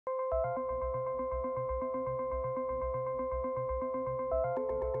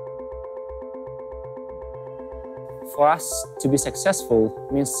for us to be successful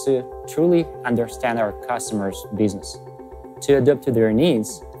means to truly understand our customers' business, to adapt to their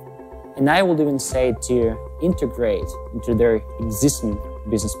needs, and I would even say to integrate into their existing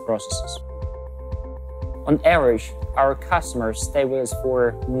business processes. On average, our customers stay with us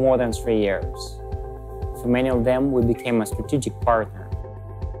for more than 3 years. For many of them, we became a strategic partner.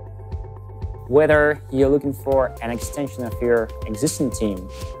 Whether you're looking for an extension of your existing team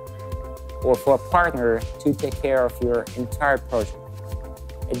or for a partner to take care of your entire project,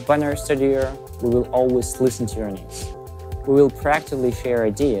 at Banner Studio, we will always listen to your needs. We will proactively share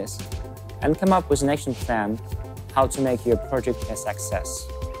ideas and come up with an action plan how to make your project a success.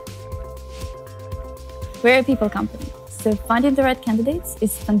 We're a people company, so finding the right candidates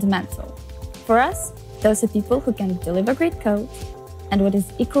is fundamental. For us, those are people who can deliver great code, and what is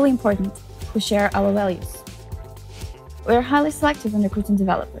equally important, who share our values. We are highly selective in recruiting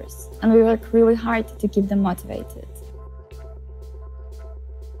developers, and we work really hard to keep them motivated.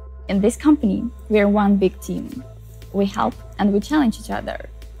 In this company, we are one big team. We help and we challenge each other.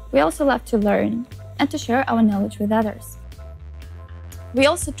 We also love to learn and to share our knowledge with others. We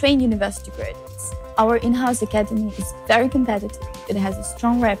also train university graduates. Our in-house academy is very competitive. It has a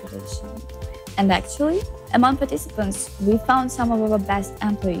strong reputation. And actually, among participants, we found some of our best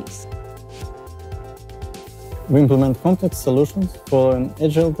employees. We implement complex solutions following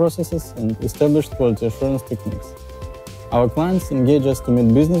agile processes and established quality assurance techniques. Our clients engage us to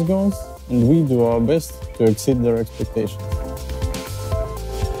meet business goals, and we do our best to exceed their expectations.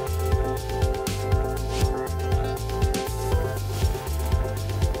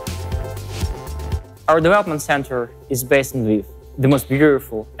 Our development center is based in Lviv, the most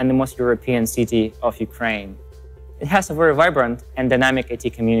beautiful and the most European city of Ukraine. It has a very vibrant and dynamic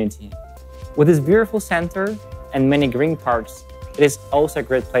IT community. With this beautiful center and many green parks, it is also a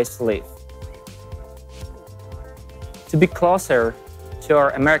great place to live. To be closer to our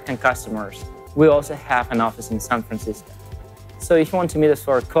American customers, we also have an office in San Francisco. So if you want to meet us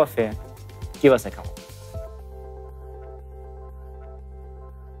for coffee, give us a call.